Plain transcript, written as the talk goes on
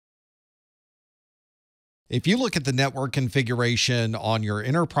If you look at the network configuration on your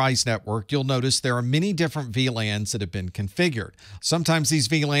enterprise network, you'll notice there are many different VLANs that have been configured. Sometimes these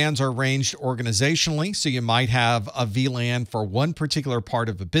VLANs are arranged organizationally, so you might have a VLAN for one particular part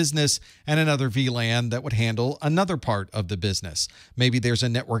of a business and another VLAN that would handle another part of the business. Maybe there's a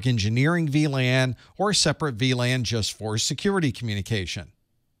network engineering VLAN or a separate VLAN just for security communication.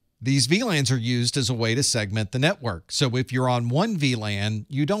 These VLANs are used as a way to segment the network. So if you're on one VLAN,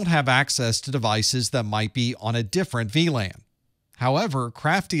 you don't have access to devices that might be on a different VLAN. However,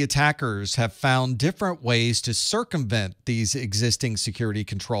 crafty attackers have found different ways to circumvent these existing security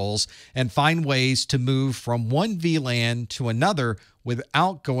controls and find ways to move from one VLAN to another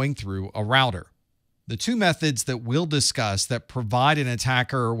without going through a router. The two methods that we'll discuss that provide an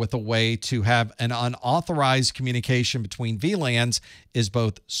attacker with a way to have an unauthorized communication between VLANs is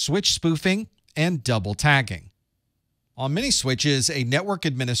both switch spoofing and double tagging. On many switches, a network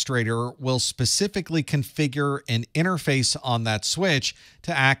administrator will specifically configure an interface on that switch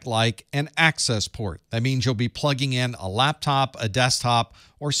to act like an access port. That means you'll be plugging in a laptop, a desktop,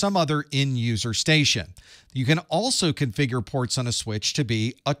 or some other end-user station. You can also configure ports on a switch to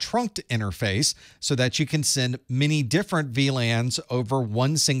be a trunked interface so that you can send many different VLANs over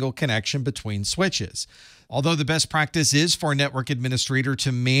one single connection between switches. Although the best practice is for a network administrator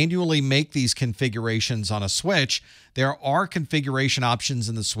to manually make these configurations on a switch, there are configuration options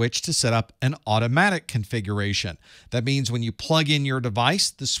in the switch to set up an automatic configuration. That means when you plug in your device,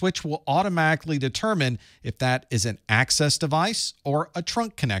 the switch will automatically determine if that is an access device or a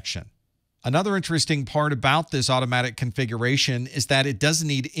trunk connection. Another interesting part about this automatic configuration is that it doesn't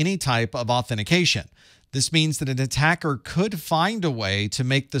need any type of authentication. This means that an attacker could find a way to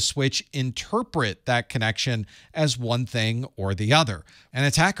make the switch interpret that connection as one thing or the other. An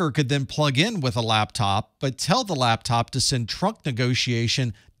attacker could then plug in with a laptop, but tell the laptop to send trunk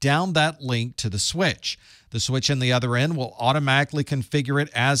negotiation down that link to the switch. The switch on the other end will automatically configure it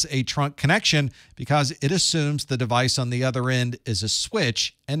as a trunk connection because it assumes the device on the other end is a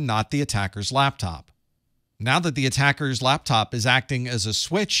switch and not the attacker's laptop. Now that the attacker's laptop is acting as a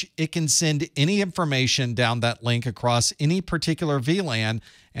switch, it can send any information down that link across any particular VLAN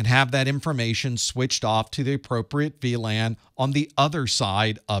and have that information switched off to the appropriate VLAN on the other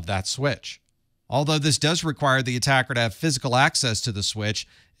side of that switch. Although this does require the attacker to have physical access to the switch,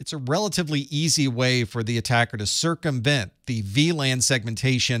 it's a relatively easy way for the attacker to circumvent the VLAN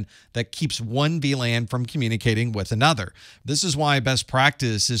segmentation that keeps one VLAN from communicating with another. This is why best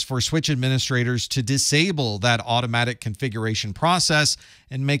practice is for switch administrators to disable that automatic configuration process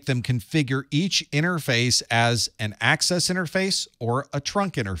and make them configure each interface as an access interface or a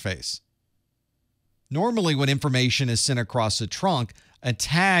trunk interface. Normally, when information is sent across a trunk, a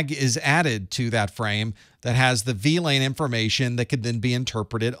tag is added to that frame that has the VLAN information that could then be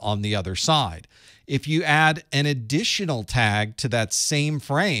interpreted on the other side. If you add an additional tag to that same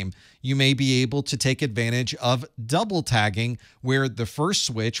frame, you may be able to take advantage of double tagging, where the first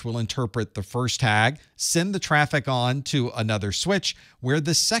switch will interpret the first tag, send the traffic on to another switch, where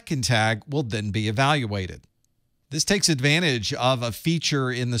the second tag will then be evaluated. This takes advantage of a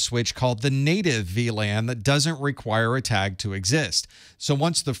feature in the switch called the native VLAN that doesn't require a tag to exist. So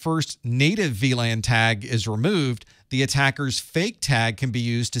once the first native VLAN tag is removed, the attacker's fake tag can be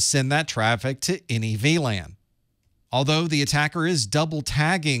used to send that traffic to any VLAN. Although the attacker is double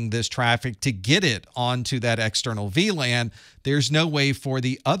tagging this traffic to get it onto that external VLAN, there's no way for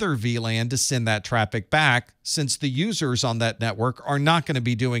the other VLAN to send that traffic back, since the users on that network are not going to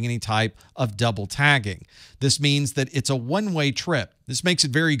be doing any type of double tagging. This means that it's a one-way trip. This makes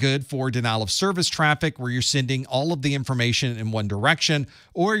it very good for denial of service traffic, where you're sending all of the information in one direction,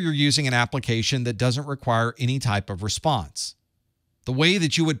 or you're using an application that doesn't require any type of response. The way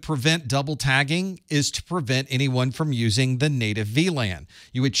that you would prevent double tagging is to prevent anyone from using the native VLAN.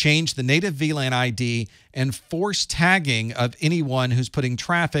 You would change the native VLAN ID and force tagging of anyone who's putting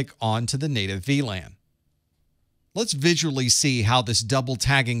traffic onto the native VLAN. Let's visually see how this double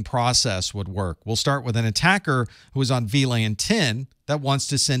tagging process would work. We'll start with an attacker who is on VLAN 10 that wants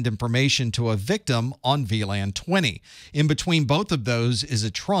to send information to a victim on VLAN 20. In between both of those is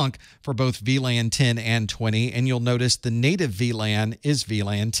a trunk for both VLAN 10 and 20, and you'll notice the native VLAN is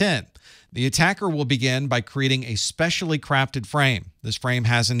VLAN 10. The attacker will begin by creating a specially crafted frame. This frame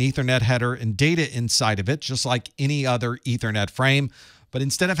has an Ethernet header and data inside of it, just like any other Ethernet frame. But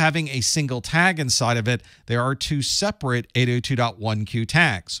instead of having a single tag inside of it, there are two separate 802.1q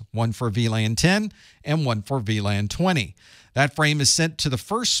tags, one for VLAN 10 and one for VLAN 20. That frame is sent to the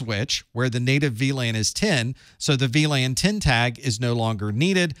first switch, where the native VLAN is 10, so the VLAN 10 tag is no longer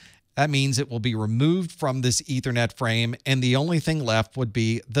needed, That means it will be removed from this Ethernet frame, and the only thing left would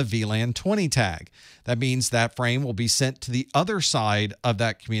be the VLAN 20 tag. That means that frame will be sent to the other side of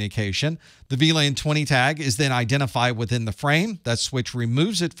that communication. The VLAN 20 tag is then identified within the frame. That switch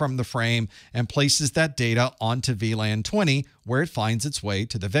removes it from the frame and places that data onto VLAN 20, where it finds its way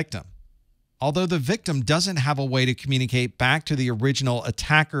to the victim. Although the victim doesn't have a way to communicate back to the original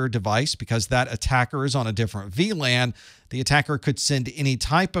attacker device because that attacker is on a different VLAN, the attacker could send any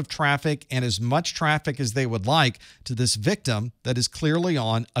type of traffic and as much traffic as they would like to this victim that is clearly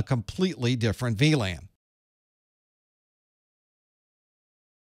on a completely different VLAN.